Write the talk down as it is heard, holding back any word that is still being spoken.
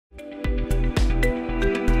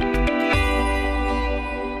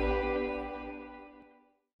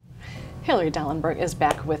Hillary Dollenberg is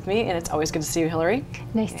back with me, and it's always good to see you, Hillary.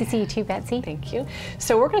 Nice to see you too, Betsy. Thank you.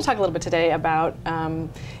 So we're going to talk a little bit today about,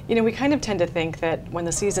 you know, we kind of tend to think that when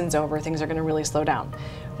the season's over, things are going to really slow down.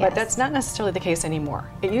 But that's not necessarily the case anymore.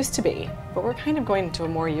 It used to be, but we're kind of going to a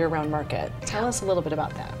more year-round market. Tell us a little bit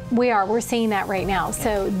about that. We're seeing that right now.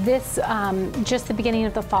 So this, just the beginning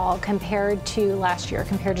of the fall compared to last year,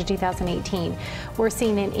 compared to 2018, we're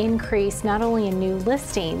seeing an increase not only in new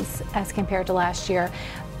listings as compared to last year,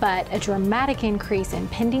 but a dramatic increase in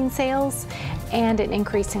pending sales and an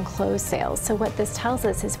increase in closed sales. So what this tells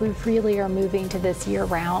us is we really are moving to this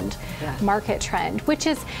year-round market trend, which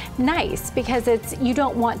is nice because you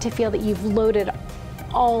don't want to feel that you've loaded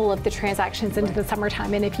all of the transactions into the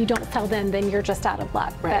summertime, and if you don't sell them, then you're just out of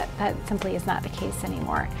luck. That simply is not the case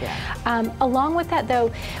anymore. Along with that, though,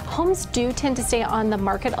 homes do tend to stay on the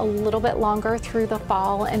market a little bit longer through the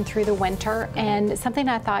fall and through the winter, and something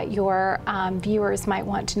I thought your viewers might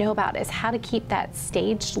want to know about is how to keep that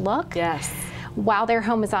staged look while their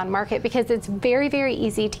home is on market, because it's very, very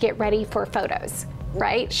easy to get ready for photos,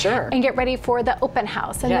 right? Sure. And get ready for the open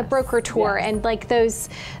house and the broker tour and like those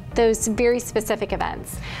very specific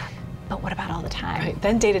events. But what about all the time? Right.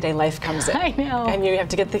 Then day-to-day life comes in. I know. And you have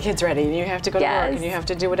to get the kids ready, and you have to go to work, and you have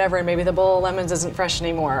to do whatever, and maybe the bowl of lemons isn't fresh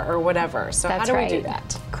anymore, or whatever. So how do we do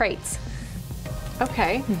that? Crates.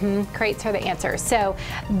 Okay. Crates are the answer. So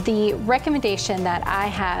the recommendation that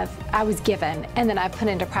I was given and then I put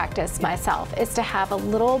into practice myself is to have a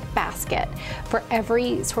little basket for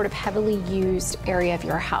every sort of heavily used area of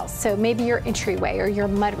your house. So maybe your entryway or your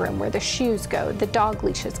mudroom where the shoes go, the dog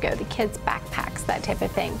leashes go, the kids' backpacks, that type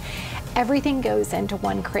of thing. Everything goes into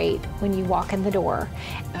one crate when you walk in the door.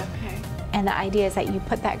 Okay. And the idea is that you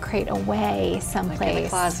put that crate away someplace. Like in the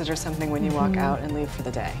closet or something when you walk out and leave for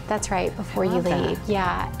the day. That's right, before you leave.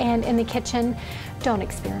 Yeah, and in the kitchen, don't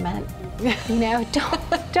experiment. You know,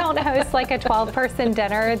 don't host like a 12-person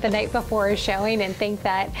dinner the night before a showing and think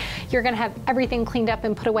that you're going to have everything cleaned up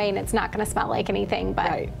and put away and it's not going to smell like anything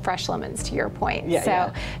but fresh lemons, to your point.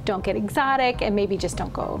 Don't get exotic, and maybe just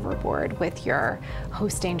don't go overboard with your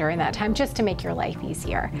hosting during that time, just to make your life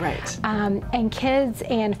easier. Right. And kids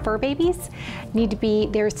and fur babies need to be,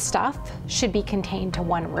 their stuff should be contained to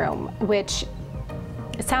one room, which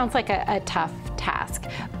sounds like a tough task,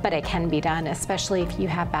 but it can be done, especially if you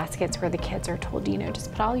have baskets where the kids are told, you know,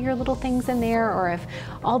 just put all your little things in there, or if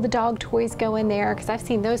all the dog toys go in there, because I've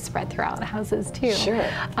seen those spread throughout houses too. Sure.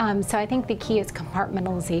 So I think the key is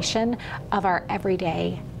compartmentalization of our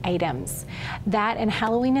everyday items. That, and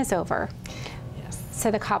Halloween is over. So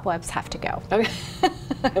the cobwebs have to go. Okay.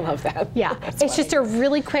 I love that. Yeah, it's just a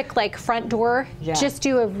really quick, like, front door. Just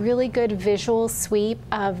do a really good visual sweep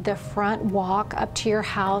of the front walk up to your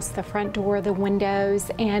house, the front door, the windows,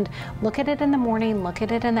 and look at it in the morning, look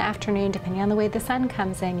at it in the afternoon. Depending on the way the sun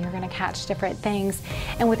comes in, you're going to catch different things.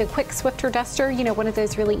 And with a quick Swiffer duster, you know, one of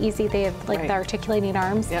those really easy, they have like the articulating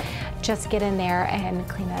arms, just get in there and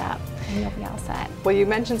clean it up, and you'll be all set. Well, you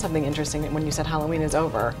mentioned something interesting when you said Halloween is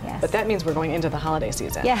over, but that means we're going into the holiday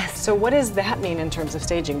season. So what does that mean in terms of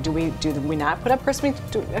staging? Do we not put up a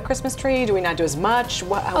Christmas tree? Do we not do as much?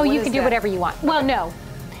 You can do whatever you want. Well, no,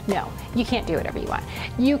 you can't do whatever you want.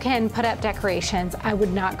 You can put up decorations. I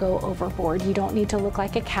would not go overboard. You don't need to look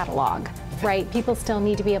like a catalog, right? People still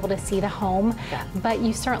need to be able to see the home, but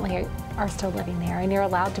you certainly are still living there, and you're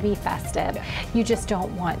allowed to be festive. You just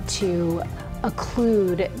don't want to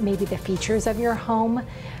occlude maybe the features of your home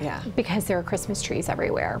because there are Christmas trees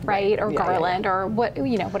everywhere, right? Or garland, or what,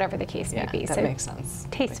 you know, whatever the case may be. That so makes sense.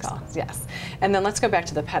 Tasteful. Makes sense. Yes. And then let's go back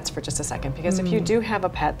to the pets for just a second, because if you do have a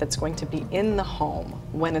pet that's going to be in the home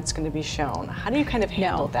when it's going to be shown, how do you kind of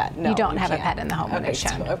handle that? No, you don't have a pet in the home when it's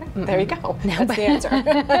shown. So, there you go. That's the answer.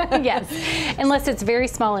 Yes, unless it's very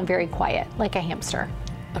small and very quiet, like a hamster.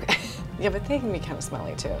 Okay. Yeah, but they can be kind of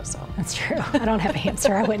smelly too, so. That's true. I don't have a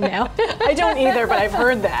hamster, I wouldn't know. I don't either, but I've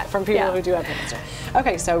heard that from people who do have a hamster.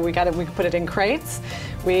 Okay, so we can put it in crates.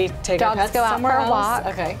 We take our pets somewhere else. Dogs go out for a walk.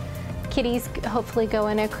 Okay. Kitties hopefully go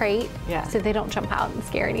in a crate so they don't jump out and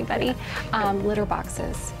scare anybody. Litter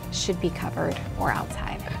boxes should be covered or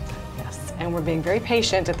outside. Yes, and we're being very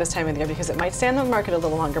patient at this time of the year because it might stay on the market a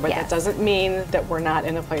little longer, but that doesn't mean that we're not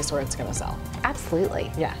in a place where it's going to sell.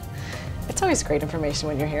 Absolutely. Yeah. It's always great information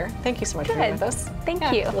when you're here. Thank you so much for being with us. Thank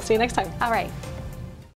you. We'll see you next time. All right.